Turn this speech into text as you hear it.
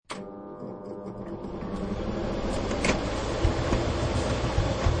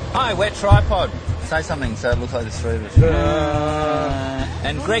Hi, wet tripod. Say something so it looks like there's three of us.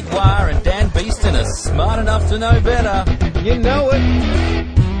 And Greg Wire and Dan Beeston are smart enough to know better. You know it.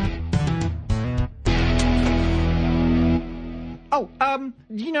 Oh,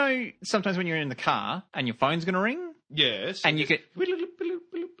 you know, sometimes when you're in the car and your phone's going to ring, Yes. and you get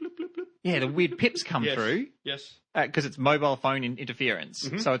the weird pips come Yes. through Yes. because it's mobile phone interference.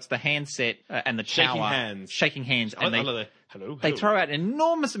 So it's the handset and the tower shaking hands, and hello. they throw out an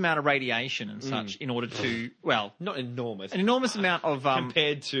enormous amount of radiation and such in order to Not enormous. an enormous amount of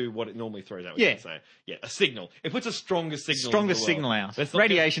compared to what it normally throws out. Yeah. Say. Yeah, a signal. It puts a stronger signal. strongest into the world. signal out. Let's not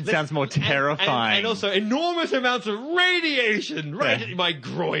Radiation let's- sounds more terrifying. And also enormous amounts of radiation right at my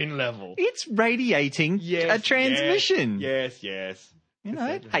groin level. It's radiating a transmission. Yes. You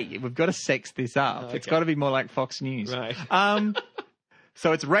know, hey, we've got to sex this up. Okay. It's got to be more like Fox News. Right.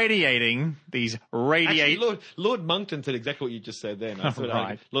 So it's radiating these Actually, Lord Monkton said exactly what you just said then.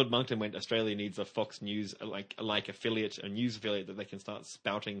 Right. Lord Monkton went, Australia needs a Fox News like affiliate, a news affiliate that they can start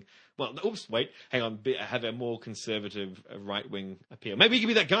spouting. Well, oops, wait, hang on, have a more conservative right-wing appeal. Maybe he could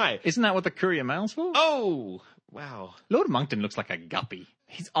be that guy. Isn't that what the Courier Mail's for? Oh, wow. Lord Monkton looks like a guppy.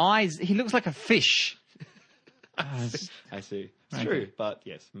 His eyes, he looks like a fish. I see. It's Okay. true, but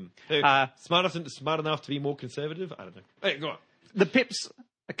yes. Smart enough to be more conservative? I don't know. Hey, go on. The pips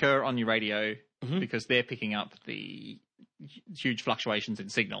occur on your radio because they're picking up the huge fluctuations in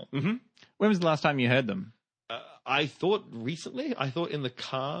signal. Mm-hmm. When was the last time you heard them? I thought recently. I thought in the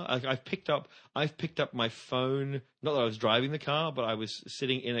car. I've picked up my phone. Not that I was driving the car, but I was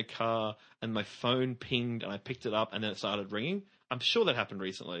sitting in a car and my phone pinged and I picked it up and then it started ringing. I'm sure that happened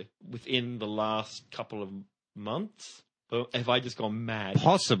recently, within the last couple of months. Or have I just gone mad?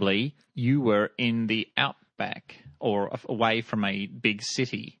 Possibly you were in the outback or away from a big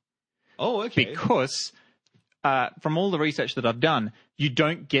city. Oh, okay. Because from all the research that I've done, you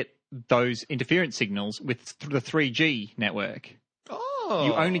don't get those interference signals with the 3G network. Oh.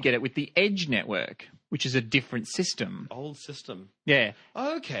 You only get it with the Edge network, which is a different system. Old system. Yeah.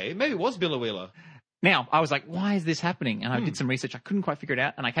 Okay, maybe it was Billawheeler. Now, I was like, why is this happening? And I did some research. I couldn't quite figure it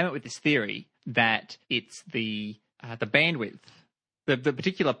out. And I came up with this theory that it's the bandwidth, the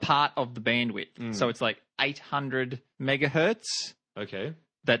particular part of the bandwidth. So it's like 800 megahertz Okay.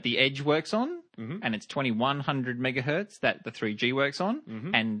 that the Edge works on, and it's 2100 megahertz that the 3G works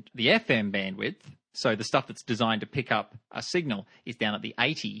on, and the FM bandwidth, so the stuff that's designed to pick up a signal, is down at the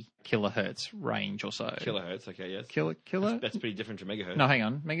 80 kilohertz range or so. Kilohertz. Okay, yes. Kilo? That's pretty different from megahertz. No, hang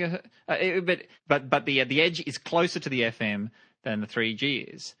on, megahertz. But the Edge is closer to the FM than the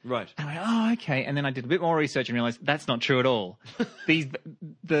 3G is. Right. And I went, oh, okay. And then I did a bit more research and realized that's not true at all. The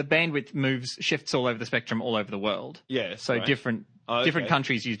bandwidth shifts all over the spectrum, all over the world. Yes. So right. different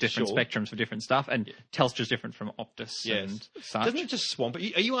countries use different Sure. spectrums for different stuff, and Telstra's different from Optus Yes. and such. Doesn't it just swamp? Are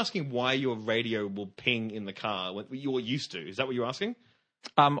you asking why your radio will ping in the car when you're used to? Is that what you're asking?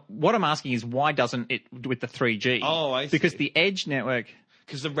 What I'm asking is why doesn't it with the 3G? Oh, I see. Because the Edge network,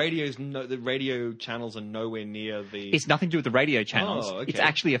 Because the radio channels are nowhere near the. it's nothing to do with the radio channels. Oh, okay. It's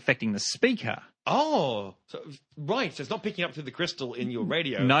actually affecting the speaker. Oh, right. So it's not picking up through the crystal in your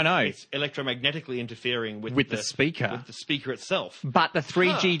radio. No. It's electromagnetically interfering with the speaker. With the speaker itself. But the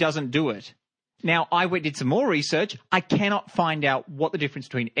 3G doesn't do it. Now, did some more research. I cannot find out what the difference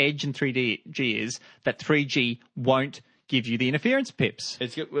between Edge and 3G is that 3G won't give you the interference pips.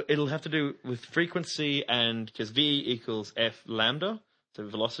 It'll have to do with frequency and because V equals F lambda. So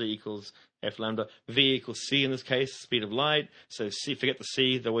velocity equals F lambda. V equals C in this case, speed of light. So C, forget the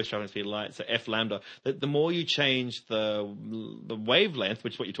C, they're always traveling speed of light. So F lambda. The more you change the wavelength,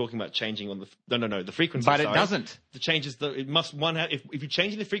 which is what you're talking about changing on the frequency. But it doesn't. If you're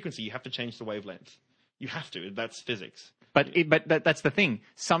changing the frequency, you have to change the wavelength. You have to. That's physics. But that's the thing.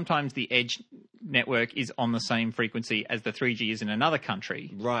 Sometimes the Edge network is on the same frequency as the 3G is in another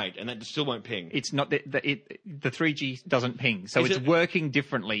country. Right, and that still won't ping. It's not the 3G doesn't ping, so it's working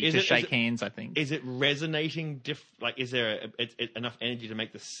differently to shake hands. I think. Is it resonating? Is there enough energy to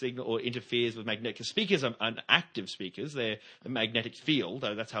make the signal, or interferes with magnetic? Because speakers are active speakers. They're a magnetic field.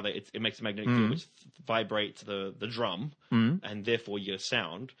 That's how it makes a magnetic field, which vibrates the drum, and therefore you get a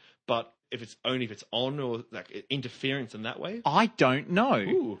sound. But if it's on or like interference in that way? I don't know.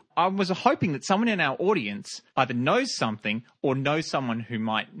 Ooh. I was hoping that someone in our audience either knows something or knows someone who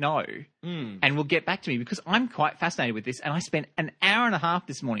might know. and will get back to me, because I'm quite fascinated with this. And I spent an hour and a half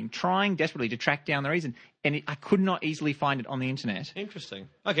this morning trying desperately to track down the reason, and I could not easily find it on the internet. Interesting.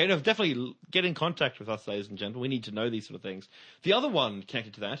 Okay, no, definitely get in contact with us, ladies and gentlemen. We need to know these sort of things. The other one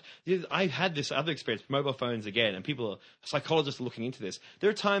connected to that is I've had this other experience with mobile phones again, and psychologists are looking into this. There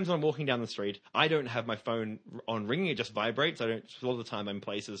are times when I'm walking down the street, I don't have my phone on ringing, it just vibrates. A lot of the time I'm in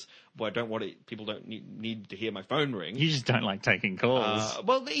places where I don't want it, people don't need to hear my phone ring. You just don't like taking calls.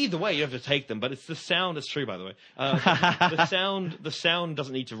 Well, either way, you have to take them, but it's the sound. It's true, by the way. The sound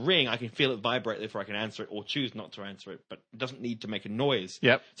doesn't need to ring. I can feel it vibrate before I can answer it, or choose not to answer it, but it doesn't need to make a noise.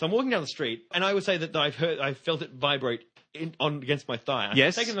 Yep. So I'm walking down the street, and I would say that I felt it vibrate against my thigh.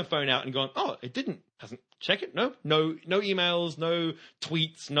 Yes. I've taken the phone out and gone, oh, it hasn't. Check it. No emails, no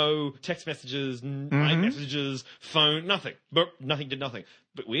tweets, no text messages, iMessages, phone, nothing. Nothing did nothing.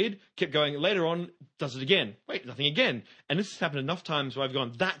 But weird. Kept going. Later on, does it again. Wait, nothing again. And this has happened enough times where I've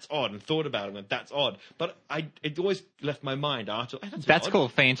gone, that's odd, and thought about it, and that's odd. But it always left my mind after. That's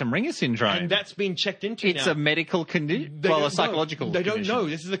called phantom ringer syndrome. And that's been checked into It's now. a medical condition. Well, a psychological They don't condition. know.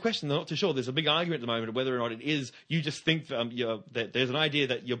 This is the question. They're not too sure. There's a big argument at the moment of whether or not it is. You just think that there's an idea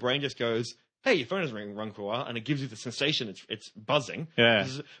that your brain just goes, hey, your phone hasn't rung for a while, and it gives you the sensation it's buzzing. Yeah.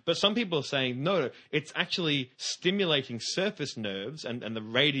 But some people are saying, no, it's actually stimulating surface nerves, and the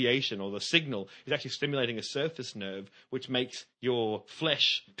radiation or the signal is actually stimulating a surface nerve, which makes your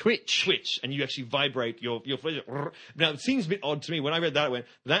flesh twitch, and you actually vibrate your flesh. Now, it seems a bit odd to me. When I read that, I went,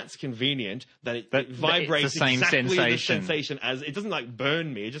 that's convenient, that it vibrates it's the same exactly sensation. the sensation as, it doesn't like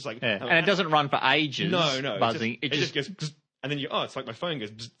burn me, it just like... Yeah. And it doesn't run for ages. No. Buzzing. It just goes... Bzz, and then it's like my phone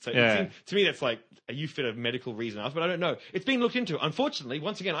goes... Bzz. So Yeah. it seems, to me, that's like you fit a medical reason after, but I don't know. It's been looked into. Unfortunately,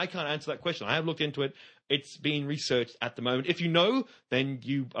 once again, I can't answer that question. I have looked into it. It's being researched at the moment. If you know, then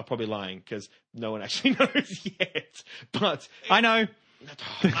you are probably lying, because no one actually knows yet. But... I know.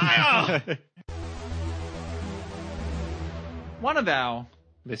 One of our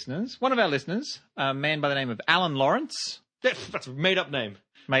listeners, a man by the name of Alan Lawrence, That's a made-up name.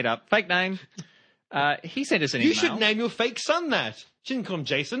 made up, fake name, he sent us an You email. should name your fake son that. You shouldn't call him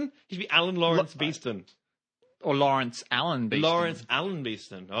Jason. He should be Alan Lawrence Beeston. Or Lawrence Allen Beeston. Lawrence Allen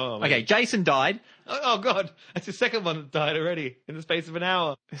Beeston. Oh, man. Okay, Jason died. Oh, God. That's the second one that died already in the space of an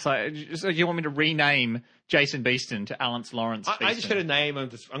hour. So you want me to rename Jason Beeston to Alan's Lawrence Beeston? I just heard a name. I'm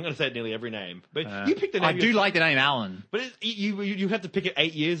going to say nearly every name. But you picked the name. I do like the name Alan. But you had to pick it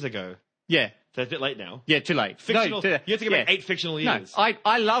 8 years ago. Yeah. So it's a bit late now. Yeah, too late. Fictional. No, You have to give it 8 fictional years. No,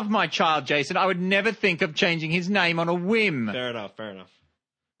 I love my child, Jason. I would never think of changing his name on a whim. Fair enough.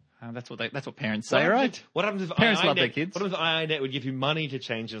 That's what parents say, right? What happens if Parents love iiNet, their kids. What happens if iiNet would give you money to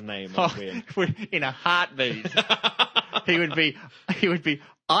change his name? On a whim? In a heartbeat. he would be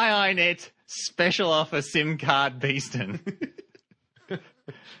iiNet special offer SIM card Beeston.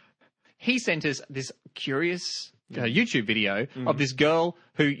 He sent us this curious YouTube video of this girl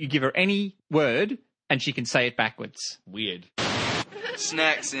who you give her any word and she can say it backwards. Weird.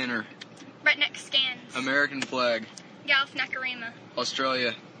 Snack Center. Redneck Scans. American flag. Galf Nakarima.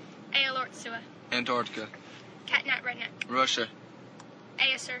 Australia. Aolortsua. Antarctica. Catnat Redneck. Russia.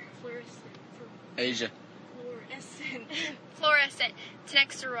 Aesir. Asia. Fluorescent.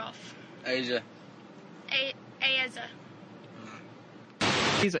 Tenexerolf. Asia. Aeza.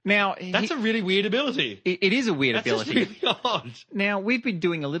 Now, That's a really weird ability. it is a weird That's just ability. really odd. Now, we've been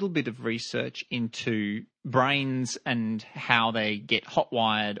doing a little bit of research into brains and how they get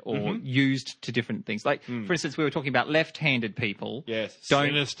hot-wired or used to different things. Like, for instance, we were talking about left-handed people. Yes. Don't-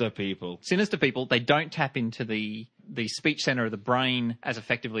 Sinister people. Sinister people, they don't tap into the speech center of the brain as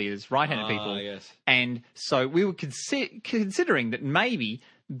effectively as right-handed people. Yes. And so we were considering that maybe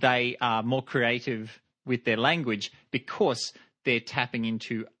they are more creative with their language because they're tapping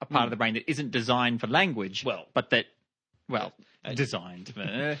into a part of the brain that isn't designed for language, designed.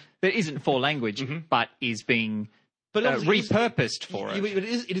 That isn't for language, but is being But obviously repurposed for it.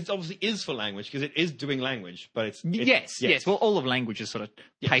 It obviously is for language because it is doing language, but it's Yes. Well, all of language is sort of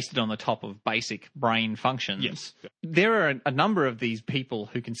pasted on the top of basic brain functions. Yes. There are a number of these people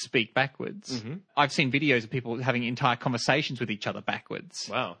who can speak backwards. I've seen videos of people having entire conversations with each other backwards.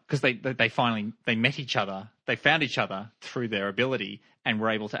 Wow. Because they finally met each other. They found each other through their ability and were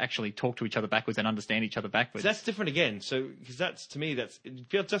able to actually talk to each other backwards and understand each other backwards. So that's different again. So, because to me, just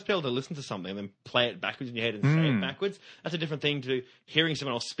be able to listen to something and then play it backwards in your head and say it backwards. That's a different thing to hearing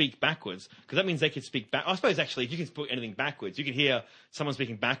someone else speak backwards. Because that means they could speak back. I suppose actually, if you can speak anything backwards, you can hear someone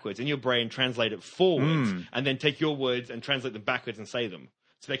speaking backwards and your brain translate it forwards and then take your words and translate them backwards and say them.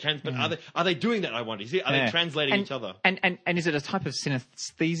 So they can, but are they doing that? I wonder. Are they translating each other? And is it a type of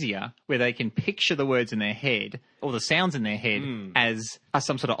synesthesia where they can picture the words in their head or the sounds in their head as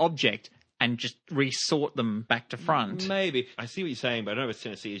some sort of object and just resort them back to front? Maybe. I see what you're saying, but I don't know if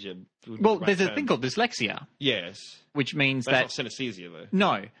synesthesia. Well, there's a thing called dyslexia. Yes. Which means but it's not synesthesia, though.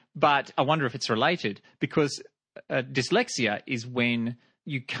 No, but I wonder if it's related because dyslexia is when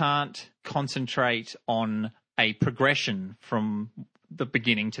you can't concentrate on a progression from the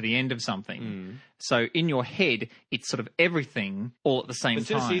beginning to the end of something. So in your head, it's sort of everything all at the same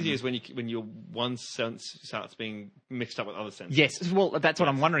time. Synesthesia is when your one sense starts being mixed up with other senses. Yes, well, that's what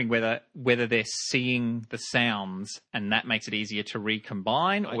I'm wondering, whether they're seeing the sounds and that makes it easier to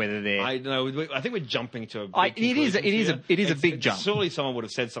recombine, or whether they're... I know. I think we're jumping to a big It is a big jump. Surely someone would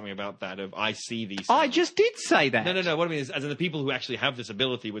have said something about that, of I see these sounds. I just did say that. No. What I mean is, as in the people who actually have this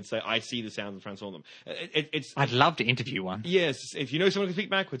ability would say, I see the sounds and transform them. I'd love to interview one. Yes, if you know someone who can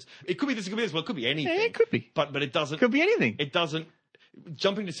speak backwards. It could be this, it could be this. Well, it could be anything. Yeah, it could be. But it doesn't... Could be anything. It doesn't...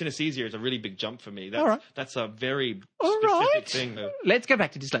 Jumping to synesthesia is a really big jump for me. That's, all right. That's a very all specific right. thing. Though. Let's go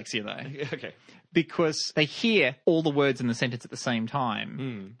back to dyslexia, though. Okay. Because they hear all the words in the sentence at the same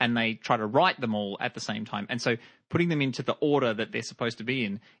time, and they try to write them all at the same time. And so putting them into the order that they're supposed to be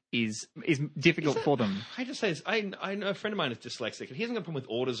in is difficult for them. I just say this. I know a friend of mine is dyslexic, and he hasn't got a problem with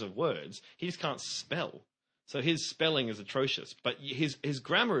orders of words. He just can't spell. So his spelling is atrocious, but his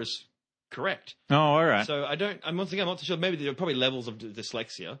grammar is correct. Oh, all right. So once again, I'm not too sure. Maybe there are probably levels of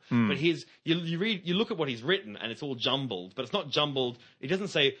dyslexia, but you look at what he's written, and it's all jumbled. But it's not jumbled. It doesn't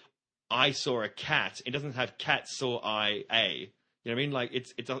say I saw a cat. It doesn't have cat saw I a. You know what I mean? Like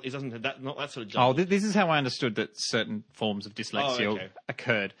it doesn't have that, not that sort of jumble. Oh, this is how I understood that certain forms of dyslexia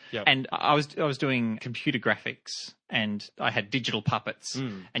occurred. Yep. And I was doing computer graphics, and I had digital puppets,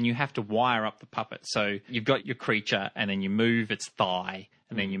 and you have to wire up the puppet. So you've got your creature, and then you move its thigh,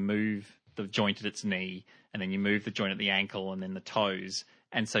 and then you move the joint at its knee, and then you move the joint at the ankle, and then the toes.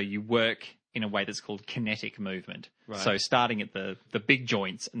 And so you work in a way that's called kinetic movement. Right. So starting at the big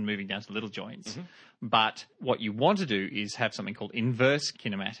joints and moving down to the little joints. But what you want to do is have something called inverse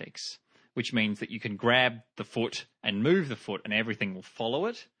kinematics, which means that you can grab the foot and move the foot and everything will follow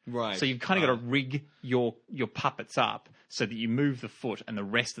it. Right. So you've kind of got to rig your puppets up so that you move the foot and the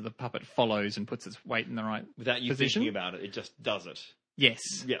rest of the puppet follows and puts its weight in the right without you position. Thinking about it, it just does it.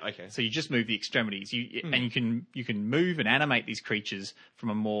 Yes. Yeah. Okay. So you just move the extremities, and you can move and animate these creatures from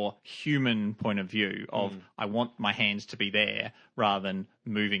a more human point of view of I want my hands to be there rather than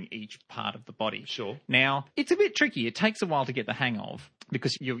moving each part of the body. Sure. Now it's a bit tricky. It takes a while to get the hang of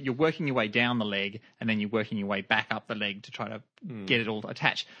because you're working your way down the leg and then you're working your way back up the leg to try to get it all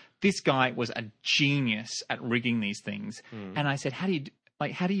attached. This guy was a genius at rigging these things, and I said, how do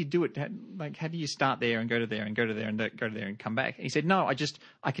you do it? How do you start there and go to there and go to there and go to there and come back? And he said, no,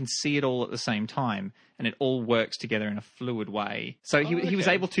 I can see it all at the same time and it all works together in a fluid way. So he was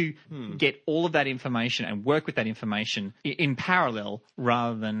able to get all of that information and work with that information in parallel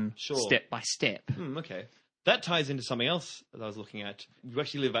rather than step by step. Okay. That ties into something else that I was looking at. You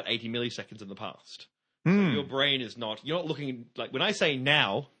actually live about 80 milliseconds in the past. So your brain is you're not looking, like when I say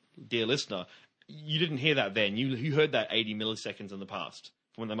now, dear listener, you didn't hear that then. You heard that 80 milliseconds in the past.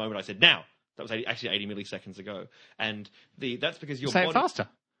 From the moment I said now, that was actually 80 milliseconds ago. And that's because your body... Say it faster.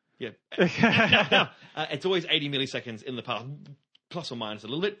 Yeah. No. It's always 80 milliseconds in the past. Plus or minus a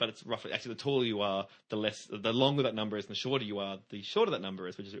little bit, but it's roughly, actually, the taller you are, the longer that number is, and the shorter you are, the shorter that number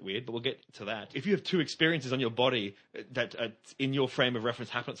is, which is a bit weird, but we'll get to that. If you have two experiences on your body that in your frame of reference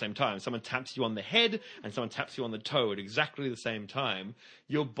happen at the same time, someone taps you on the head and someone taps you on the toe at exactly the same time,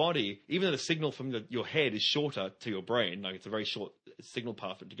 your body, even though the signal from your head is shorter to your brain, like it's a very short signal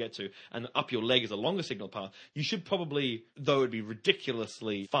path for it to get to, and up your leg is a longer signal path, you should probably, though it would be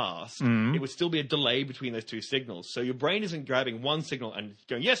ridiculously fast, it would still be a delay between those two signals. So your brain isn't grabbing one signal and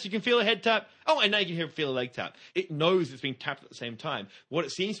going, yes, you can feel a head tap. Oh, and now you can feel a leg tap. It knows it's being tapped at the same time. What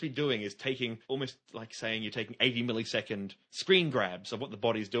it seems to be doing is taking, almost like saying you're taking 80 millisecond screen grabs of what the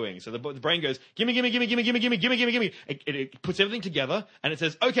body's doing. So the brain goes, gimme. It puts everything together and it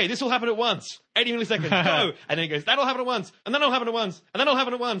says, okay, this will happen at once. 80 milliseconds, go. And then it goes, that'll happen at once. And then it'll happen at once. And then it'll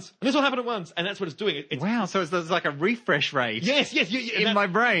happen at once. And this will happen at once. And that's what it's doing. Wow, so there's like a refresh rate. Yes. In my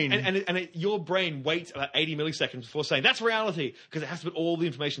brain. And your brain waits about 80 milliseconds before saying, that's reality. Because it has to put all the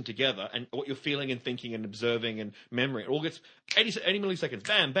information together and what you're feeling and thinking and observing and memory. It all gets 80 milliseconds.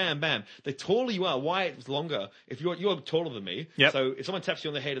 Bam, bam, bam. The taller you are, why it's longer. If you're taller than me. Yep. So if someone taps you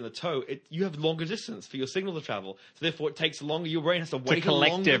on the head and the toe, you have longer distance for your signal to travel. So therefore it takes longer. Your brain has to wait a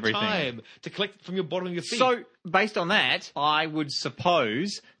longer time to collect from your bottom of your feet. So based on that, I would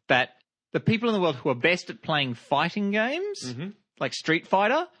suppose that the people in the world who are best at playing fighting games, like Street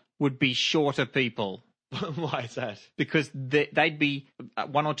Fighter, would be shorter people. Why is that? Because they'd be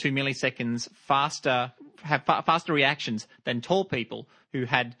 1 or 2 milliseconds faster, have faster reactions than tall people who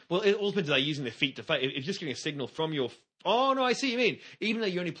had. Well, it all depends on using their feet to fight. If you're just getting a signal from your... Oh, no, I see what you mean. Even though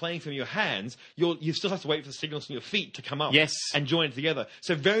you're only playing from your hands, you still have to wait for the signals from your feet to come up. Yes. And join together.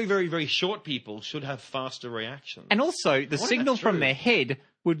 So very, very, very short people should have faster reactions. And also, the signal from their head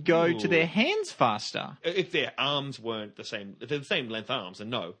would go to their hands faster. If their arms weren't the same, if they're the same length arms, then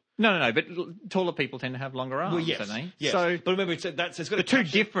no. No, but taller people tend to have longer arms, Well, yes, don't they? yes. So but remember, it's got the two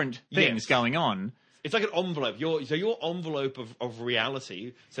different things going on. It's like an envelope. Your envelope of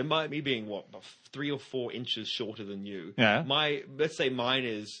reality. So me being what 3 or 4 inches shorter than you. Yeah. Let's say mine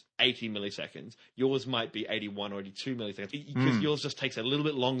is 80 milliseconds. Yours might be 81 or 82 milliseconds because yours just takes a little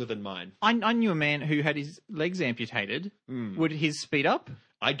bit longer than mine. I knew a man who had his legs amputated. Would his speed up?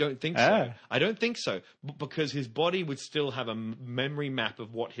 I don't think so. I don't think so because his body would still have a memory map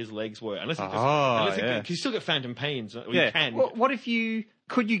of what his legs were, unless because you still get phantom pains. You can. What if you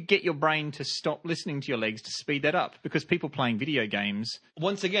could you get your brain to stop listening to your legs to speed that up? Because people playing video games.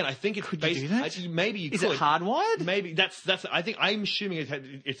 Once again, I think it's Could you do that? Actually, maybe you Is could. it hardwired? Maybe that's. I think I'm assuming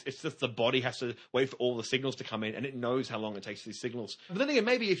it's just the body has to wait for all the signals to come in, and it knows how long it takes for these signals. But then again,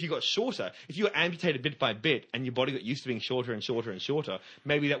 maybe if you got shorter, if you were amputated bit by bit, and your body got used to being shorter and shorter and shorter,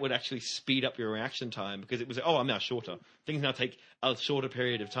 maybe that would actually speed up your reaction time because it was I'm now shorter. Things now take a shorter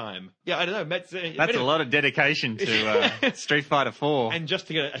period of time. Yeah, I don't know. That's a lot of dedication to Street Fighter 4. And just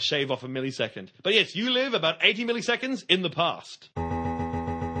to get a shave off a millisecond. But yes, you live about 80 milliseconds in the past.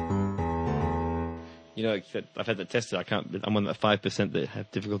 You know, I've had that tested. I'm one of the 5% that have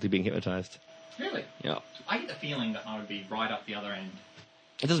difficulty being hypnotized. Really? Yeah. I get the feeling that I would be right up the other end.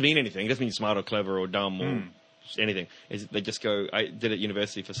 It doesn't mean anything. It doesn't mean you're smart or clever or dumb or anything. They just go... I did at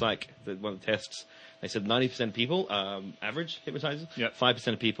university for psych, one of the tests. They said 90% of people, average hypnotizers. Yep.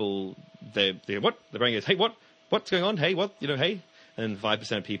 5% of people, they what? The brain goes, hey, what? What's going on? Hey, what? Hey. And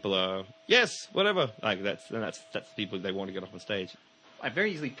 5% of people are, yes, whatever. Like that's the people they want to get off on stage. I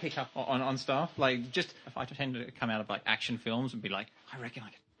very easily pick up on stuff. Like, just if I tend to come out of like action films and be like, I reckon I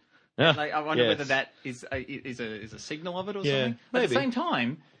can. Yeah. Like, I wonder whether that is a signal of it or something. But maybe. at the same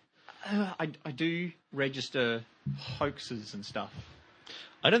time, I do register hoaxes and stuff.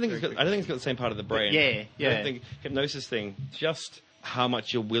 I don't think it's got the same part of the brain. Yeah. I don't think hypnosis thing, just how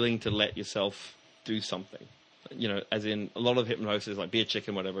much you're willing to let yourself do something. You know, as in a lot of hypnosis, like be a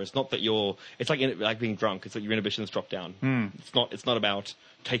chicken, whatever. It's not that it's like being drunk. It's that your inhibitions drop down. It's not about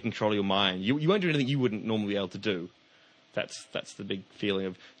taking control of your mind. You won't do anything you wouldn't normally be able to do. That's the big feeling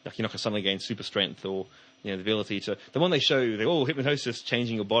of like you're not going to suddenly gain super strength or the ability to. The one they show, hypnosis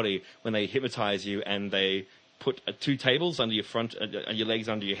changing your body when they hypnotize you and they put 2 tables under your front and your legs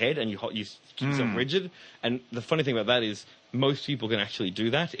under your head and you keep yourself rigid. And the funny thing about that is most people can actually do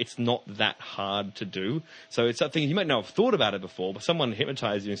that. It's not that hard to do. So it's something you might not have thought about it before, but someone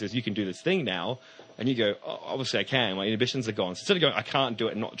hypnotizes you and says, you can do this thing now. And you go, oh, obviously I can. My inhibitions are gone. So instead of going, I can't do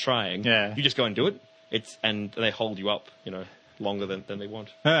it and not trying, you just go and do it. And they hold you up, longer than they want.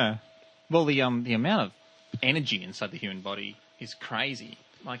 Well, the amount of energy inside the human body is crazy.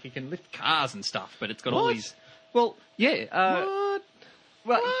 Like, it can lift cars and stuff, but it's got all these... Well, yeah.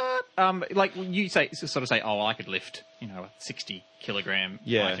 Like you say, oh, I could lift, a 60-kilogram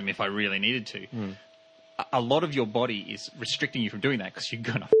item if I really needed to. A lot of your body is restricting you from doing that because you're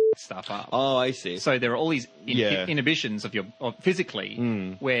gonna stuff up. Oh, I see. So there are all these inhibitions of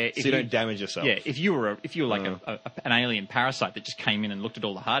physically where if you don't damage yourself. Yeah, if you were like an alien parasite that just came in and looked at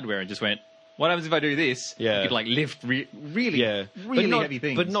all the hardware and just went, what happens if I do this? Yeah. You could like lift really heavy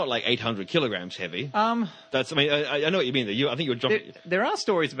things. But not like 800 kilograms heavy. I know what you mean. I think you're dropping... There are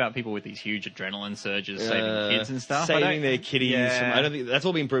stories about people with these huge adrenaline surges saving kids and stuff. Saving their kitties. Yeah. I don't think... That's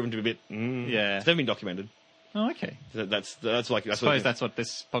all been proven to be a bit... It's never been documented. Oh, okay. That's that's what this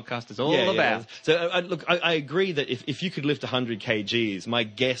podcast is all about. Yeah. So, look, I agree that if you could lift 100 kgs, my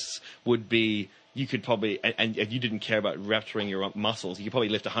guess would be... You could probably, and if you didn't care about rupturing your muscles, you could probably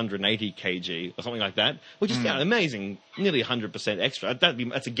lift 180 kg or something like that, which is amazing, nearly 100% extra.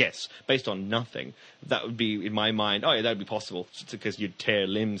 That's a guess based on nothing. That would be, in my mind, that would be possible because you'd tear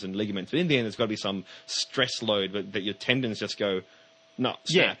limbs and ligaments. But in the end, there's got to be some stress load that your tendons just go, no,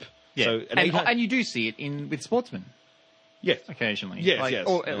 snap. Yeah. So, and you do see it with sportsmen. Yes. Occasionally. Yes.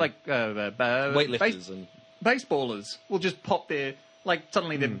 Or like weightlifters and baseballers will just pop their... Like,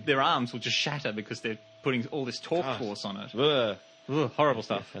 suddenly their arms will just shatter because they're putting all this torque force on it. Ugh, horrible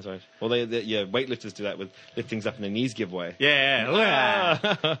stuff. Yeah, that's right. Well, weightlifters do that with lift things up and their knees give way.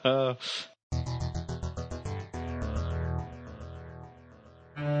 Yeah.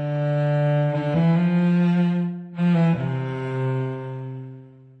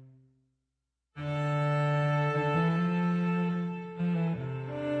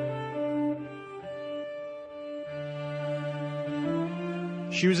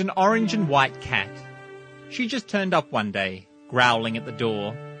 She was an orange and white cat. She just turned up one day, growling at the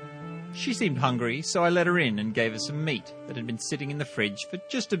door. She seemed hungry, so I let her in and gave her some meat that had been sitting in the fridge for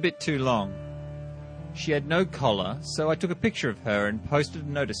just a bit too long. She had no collar, so I took a picture of her and posted a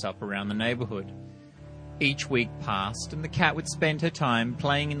notice up around the neighbourhood. Each week passed, and the cat would spend her time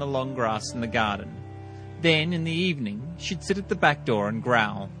playing in the long grass in the garden. Then, in the evening, she'd sit at the back door and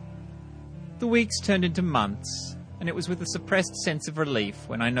growl. The weeks turned into months, and it was with a suppressed sense of relief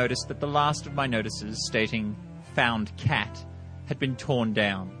when I noticed that the last of my notices stating "found cat" had been torn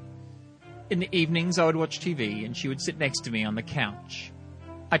down. In the evenings I would watch TV and she would sit next to me on the couch.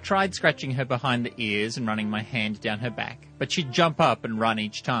 I tried scratching her behind the ears and running my hand down her back, but she'd jump up and run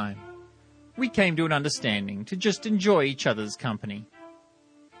each time. We came to an understanding to just enjoy each other's company.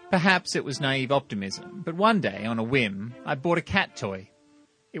 Perhaps it was naive optimism, but one day, on a whim, I bought a cat toy.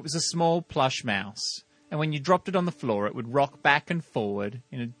 It was a small plush mouse, and when you dropped it on the floor it would rock back and forward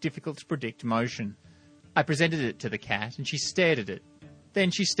in a difficult-to-predict motion. I presented it to the cat, and she stared at it.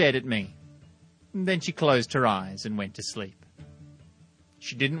 Then she stared at me. Then she closed her eyes and went to sleep.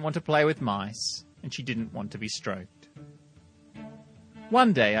 She didn't want to play with mice, and she didn't want to be stroked.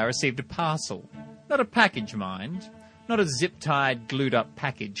 One day I received a parcel. Not a package, mind. Not a zip-tied, glued-up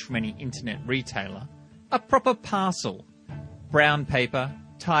package from any internet retailer. A proper parcel. Brown paper,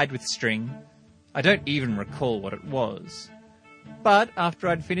 tied with string. I don't even recall what it was. But after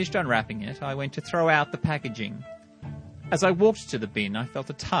I'd finished unwrapping it, I went to throw out the packaging. As I walked to the bin, I felt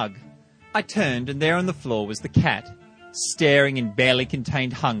a tug. I turned, and there on the floor was the cat, staring in barely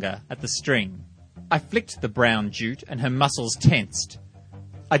contained hunger at the string. I flicked the brown jute, and her muscles tensed.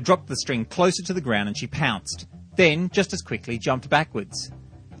 I dropped the string closer to the ground, and she pounced. Then, just as quickly, jumped backwards.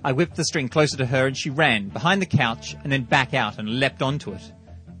 I whipped the string closer to her, and she ran, behind the couch, and then back out and leapt onto it.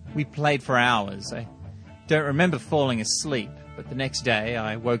 We played for hours. I don't remember falling asleep, but the next day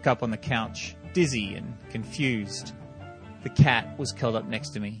I woke up on the couch, dizzy and confused. The cat was curled up next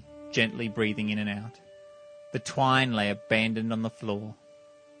to me, gently breathing in and out. The twine lay abandoned on the floor.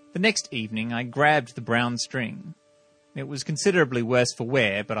 The next evening I grabbed the brown string. It was considerably worse for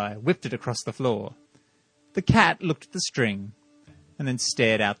wear, but I whipped it across the floor. The cat looked at the string, and then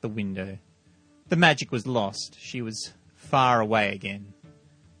stared out the window. The magic was lost. She was far away again.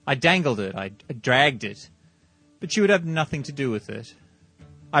 I dangled it, I dragged it, but she would have nothing to do with it.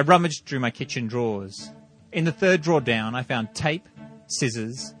 I rummaged through my kitchen drawers. In the third drawer down I found tape,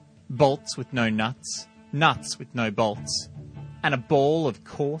 scissors, bolts with no nuts, nuts with no bolts, and a ball of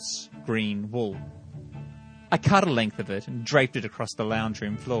coarse green wool. I cut a length of it and draped it across the lounge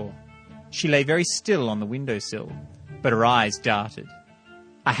room floor. She lay very still on the windowsill, but her eyes darted.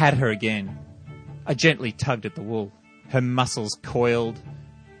 I had her again. I gently tugged at the wool. Her muscles coiled,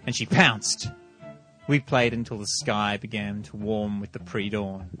 and she pounced. We played until the sky began to warm with the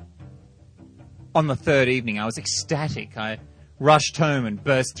pre-dawn. On the third evening, I was ecstatic. I rushed home and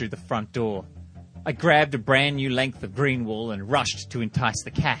burst through the front door. I grabbed a brand new length of green wool and rushed to entice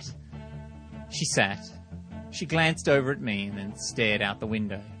the cat. She sat. She glanced over at me and then stared out the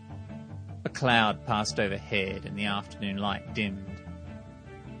window. A cloud passed overhead and the afternoon light dimmed.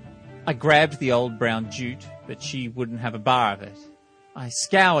 I grabbed the old brown jute, but she wouldn't have a bar of it. I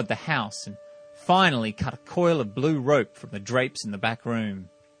scoured the house and finally cut a coil of blue rope from the drapes in the back room.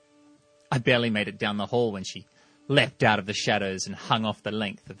 I barely made it down the hall when she leapt out of the shadows and hung off the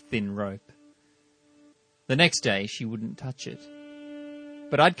length of thin rope. The next day she wouldn't touch it.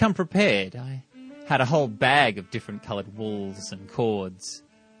 But I'd come prepared. I had a whole bag of different coloured wools and cords.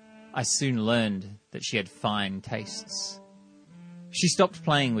 I soon learned that she had fine tastes. She stopped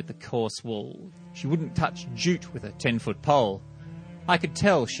playing with the coarse wool. She wouldn't touch jute with a 10-foot pole. I could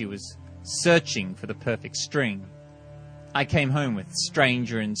tell she was searching for the perfect string. I came home with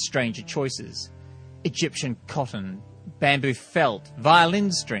stranger and stranger choices. Egyptian cotton, bamboo felt,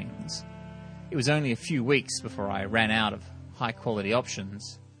 violin strings. It was only a few weeks before I ran out of high-quality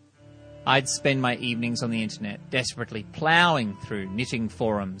options. I'd spend my evenings on the internet desperately ploughing through knitting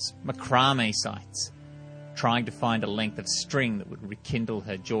forums, macrame sites, trying to find a length of string that would rekindle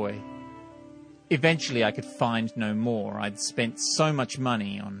her joy. Eventually I could find no more. I'd spent so much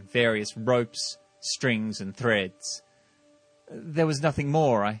money on various ropes, strings and threads. There was nothing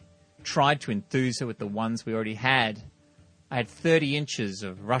more. I tried to enthuse her with the ones we already had. I had 30 inches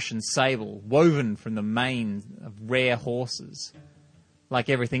of Russian sable woven from the manes of rare horses. Like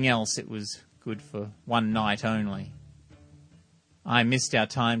everything else, it was good for one night only. I missed our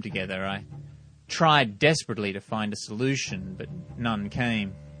time together. I tried desperately to find a solution, but none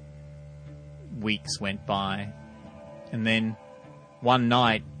came. Weeks went by, and then, one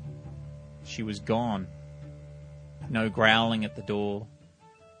night, she was gone. No growling at the door,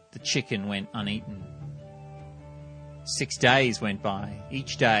 The chicken went uneaten. 6 days went by.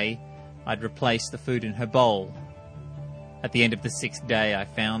 Each day, I'd replace the food in her bowl. At the end of the 6th day, I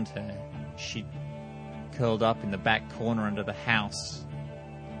found her. She'd curled up in the back corner under the house.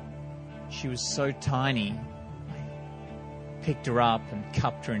 She was so tiny. I picked her up and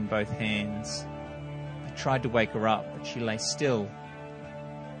cupped her in both hands. I tried to wake her up, but she lay still,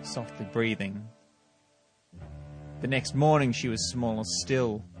 softly breathing. The next morning, she was smaller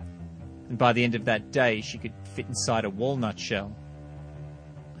still, and by the end of that day, she could fit inside a walnut shell.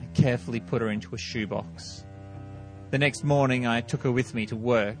 I carefully put her into a shoebox. The next morning, I took her with me to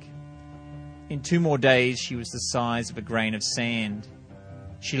work. In 2 more days, she was the size of a grain of sand.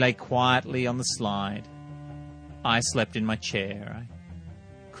 She lay quietly on the slide. I slept in my chair.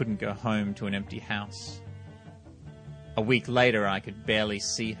 I couldn't go home to an empty house. A week later, I could barely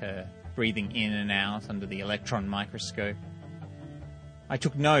see her, breathing in and out under the electron microscope. I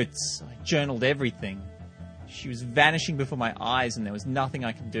took notes. I journaled everything. She was vanishing before my eyes, and there was nothing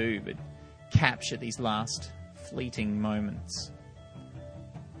I could do but capture these last fleeting moments.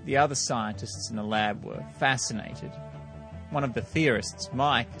 The other scientists in the lab were fascinated. One of the theorists,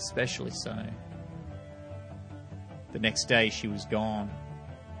 Mike, especially so. The next day she was gone.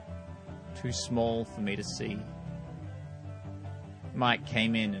 Too small for me to see. Mike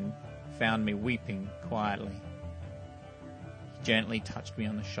came in and found me weeping quietly. He gently touched me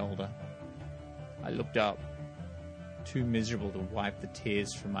on the shoulder. I looked up, too miserable to wipe the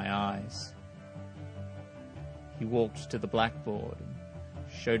tears from my eyes. He walked to the blackboard and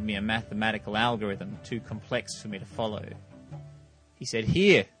showed me a mathematical algorithm too complex for me to follow. He said,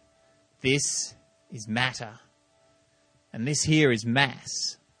 "Here, this is matter. And this here is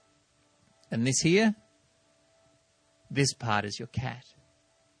mass. And this here, this part is your cat.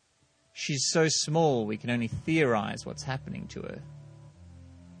 She's so small we can only theorize what's happening to her."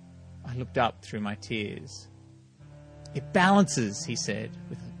 I looked up through my tears. "It balances," he said,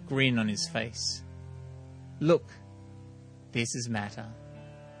 with a grin on his face. "Look, this is matter.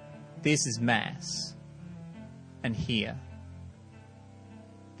 This is mass. And here,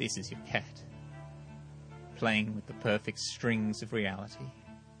 this is your cat, playing with the perfect strings of reality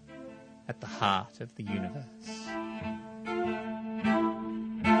at the heart of the universe."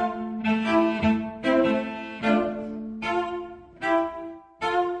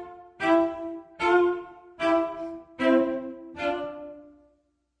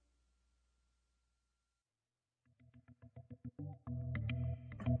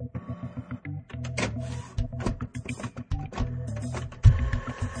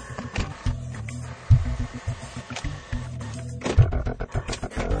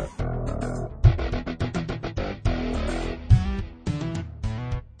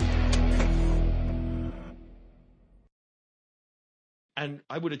 And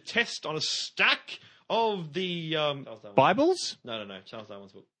I would attest on a stack of the Charles Darwin. Bibles? No. Charles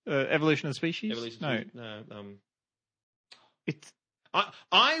Darwin's book. Evolution of Species? No. It's...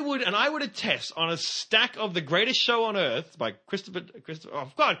 I would attest on a stack of The Greatest Show on Earth by Christopher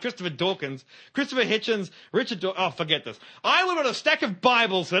Dawkins, Christopher Hitchens, Richard Dawkins. Oh, forget this. I would on a stack of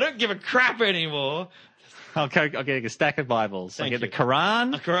Bibles, so I don't give a crap anymore. I'll get a stack of Bibles. I'll get the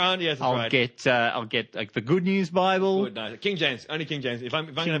Quran. A Quran, yes, that's right. I'll get like the Good News Bible. Good, no. King James, only King James. If I'm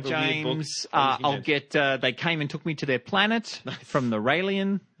King going to have a weird book, James. I'll get. They came and took me to their planet from the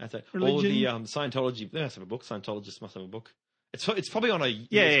Raelian. That's it. Religion. All the Scientology. They must have a book. Scientologists must have a book. It's probably on a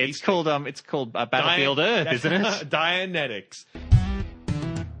yeah. It's called Battlefield Earth, isn't it? Dianetics.